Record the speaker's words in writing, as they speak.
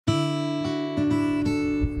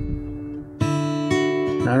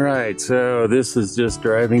All right, so this is just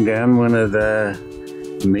driving down one of the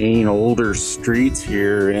main older streets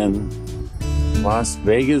here in Las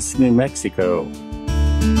Vegas, New Mexico.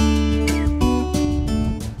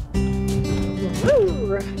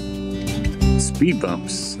 Woo! Speed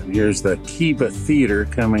bumps. And here's the Kiva Theater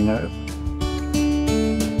coming up.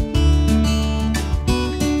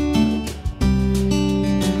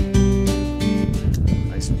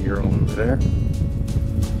 Nice mural over there.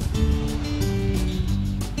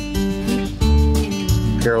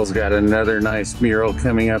 Carol's got another nice mural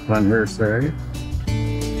coming up on her side.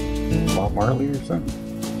 Bob Marley or something.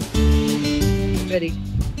 Ready.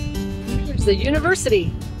 Here's the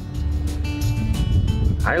university.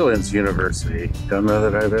 Highlands University. Don't know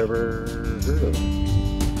that I've ever heard of.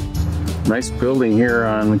 Nice building here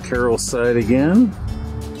on Carol's side again.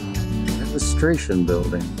 Administration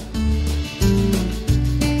building.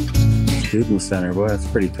 Student center. Boy, that's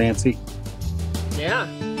pretty fancy. Yeah.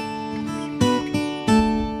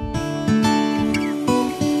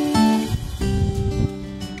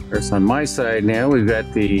 On my side now, we've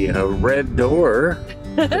got the red door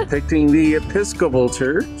depicting the Episcopal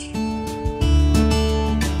Church.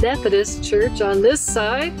 Methodist Church on this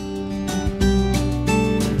side.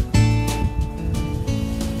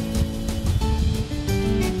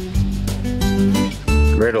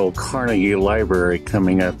 Great old Carnegie Library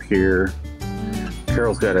coming up here.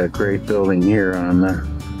 Carol's got a great building here on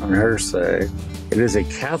her side. It is a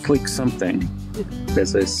Catholic something.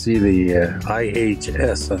 As I see the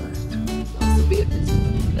IHS on it. Also be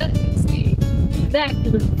that is the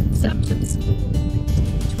Immaculate Acceptance.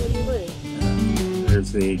 21.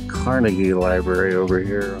 There's the Carnegie Library over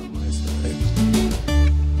here on my side.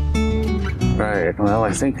 Right, well,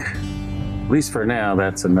 I think, at least for now,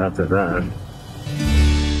 that's enough of that.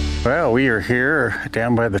 Well, we are here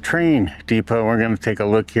down by the train depot. We're going to take a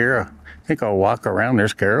look here. I think I'll walk around.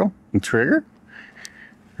 There's Carol and Trigger.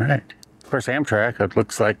 All right. Of course, Amtrak, it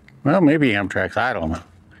looks like, well, maybe Amtrak's, I don't know.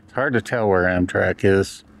 It's hard to tell where Amtrak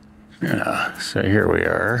is. Yeah, so here we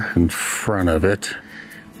are in front of it.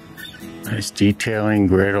 Nice detailing,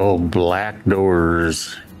 great old black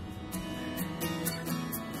doors. I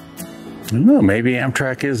don't know, maybe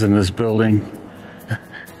Amtrak is in this building.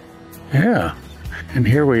 Yeah, and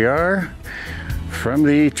here we are from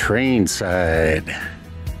the train side.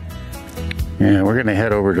 Yeah, we're gonna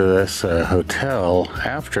head over to this hotel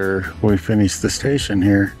after we finish the station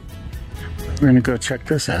here. We're gonna go check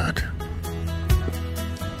this out.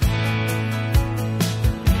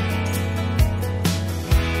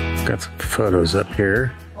 Got some photos up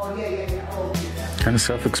here. Kind of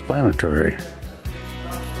self-explanatory.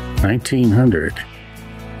 1900.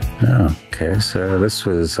 Oh, okay, so this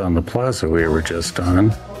was on the plaza we were just on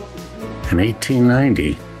in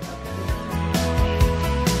 1890.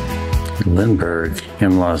 Lindbergh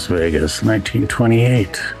in Las Vegas,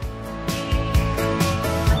 1928.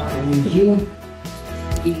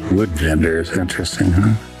 Wood vendors, interesting,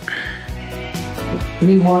 huh?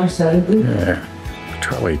 Any more Saturday? Yeah.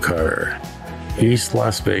 Trolley car, East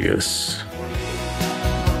Las Vegas.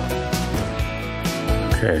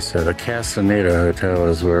 Okay, so the Castaneda Hotel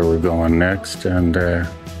is where we're going next, and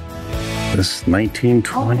this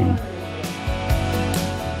 1920.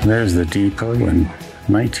 And there's the depot in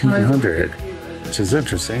 1900, which is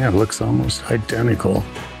interesting. It looks almost identical.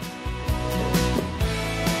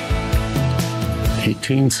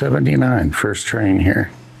 1879, first train here.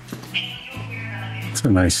 It's a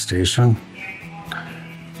nice station.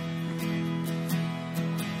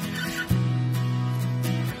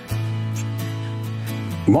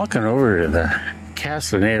 I'm walking over to the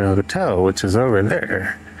Castaneda Hotel, which is over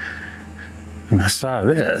there, and I saw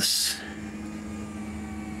this.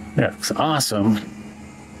 Yeah, it's awesome.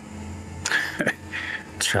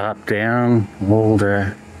 Chopped down old,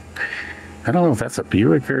 I don't know if that's a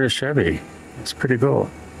Buick or a Chevy. It's pretty cool.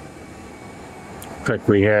 Looks like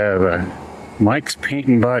we have Mike's Paint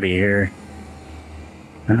and Body here.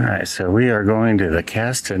 All right, so we are going to the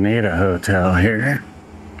Castaneda Hotel here.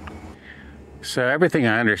 So everything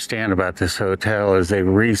I understand about this hotel is they've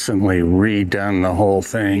recently redone the whole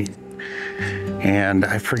thing. And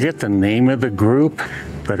I forget the name of the group,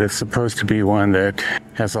 but it's supposed to be one that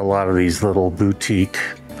has a lot of these little boutique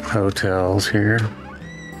hotels here.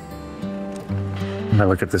 I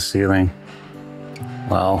look at the ceiling.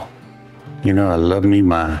 Wow. You know, I love me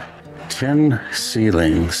my tin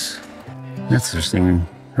ceilings. That's interesting.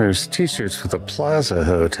 There's t-shirts for the Plaza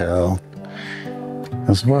Hotel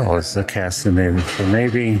as well as the Castaneda. So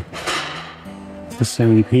maybe the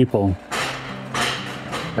same people.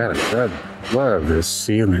 I love this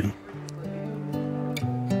ceiling.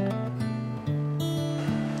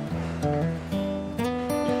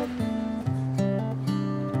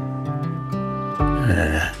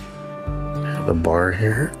 the bar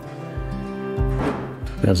here.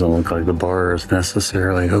 Doesn't look like the bar is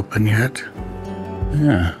necessarily open yet.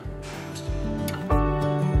 Yeah.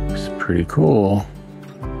 It's pretty cool.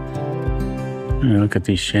 Yeah, look at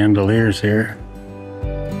these chandeliers here.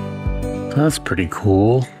 That's pretty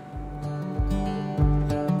cool.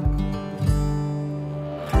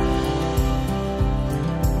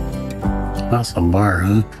 Awesome bar,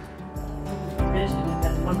 huh?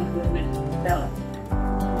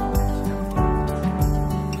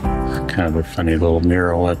 Kind of a funny little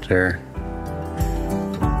mural up there.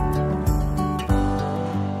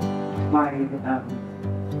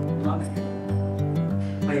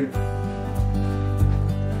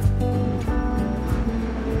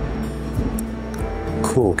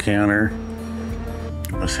 Cool counter.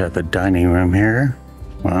 Let's have the dining room here.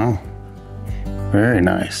 Wow. Very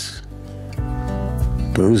nice.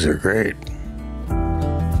 Booze are great.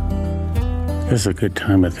 This is a good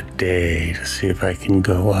time of the day to see if I can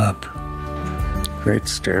go up. Great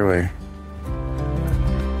stairway.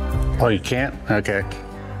 Oh, you can't? Okay.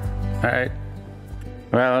 All right.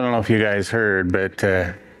 Well, I don't know if you guys heard, but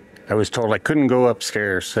I was told I couldn't go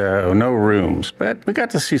upstairs, so no rooms. But we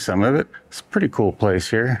got to see some of it. It's a pretty cool place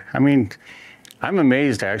here. I mean, I'm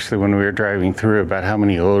amazed actually when we were driving through about how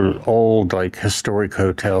many old like historic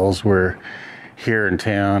hotels were here in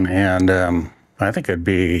town, and I think it'd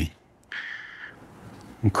be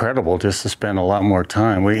incredible just to spend a lot more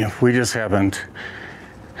time. We just haven't.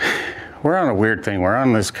 We're on a weird thing. We're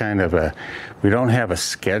on this kind of we don't have a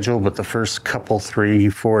schedule, but the first couple,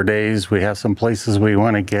 3-4 days, we have some places we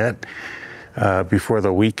want to get before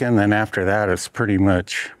the weekend. Then after that, it's pretty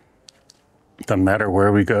much doesn't matter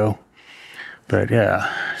where we go. But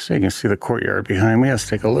yeah, so you can see the courtyard behind me. Let's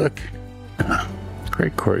take a look.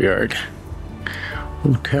 Great courtyard.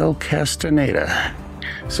 Hotel Castaneda.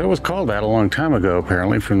 So it was called that a long time ago,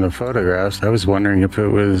 apparently, from the photographs. I was wondering if it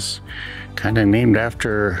was kind of named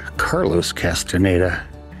after Carlos Castaneda.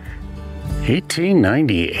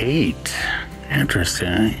 1898.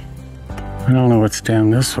 Interesting. I don't know what's down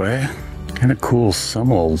this way. Kind of cool,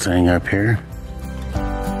 some old thing up here.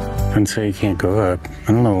 And say you can't go up.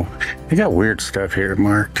 I don't know. They got weird stuff here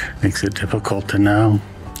marked. Makes it difficult to know.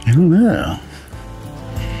 I don't know.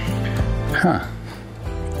 Huh.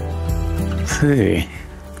 Let's see.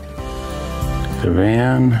 The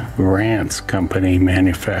Van Rance Company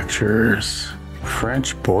manufactures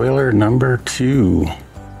French boiler number 2.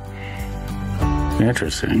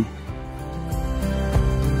 Interesting.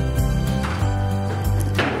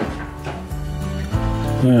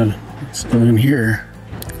 What's doing here?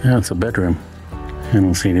 Oh, it's a bedroom. I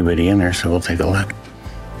don't see anybody in there, so we'll take a look.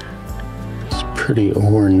 It's pretty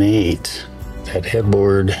ornate. That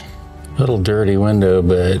headboard, little dirty window,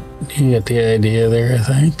 but you get the idea there, I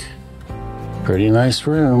think. Pretty nice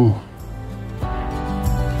room.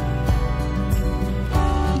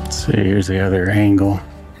 Let's see, here's the other angle.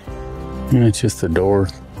 And it's just a door.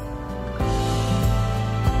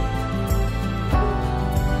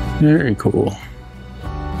 Very cool.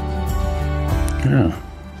 Yeah.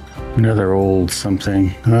 Another old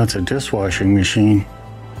something. Oh, that's a dishwashing machine.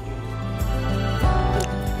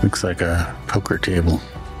 Looks like a poker table.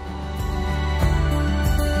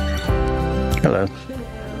 Hello.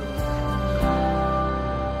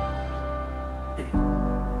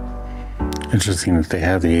 Interesting that they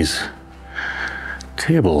have these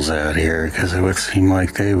tables out here, because it would seem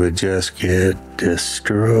like they would just get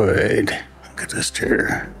destroyed. Look at this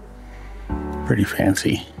chair. Pretty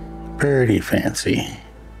fancy. Pretty fancy.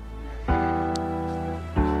 All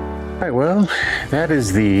right, well, that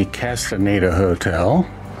is the Castaneda Hotel.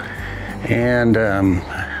 And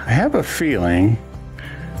I have a feeling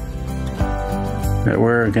that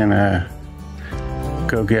we're gonna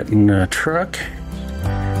go get in a truck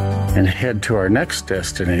and head to our next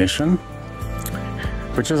destination,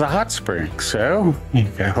 which is a hot spring. So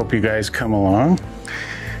I hope you guys come along.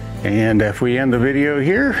 And if we end the video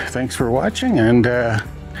here, thanks for watching, and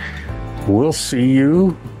we'll see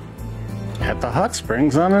you at the hot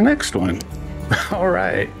springs on the next one. All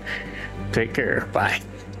right, take care, bye.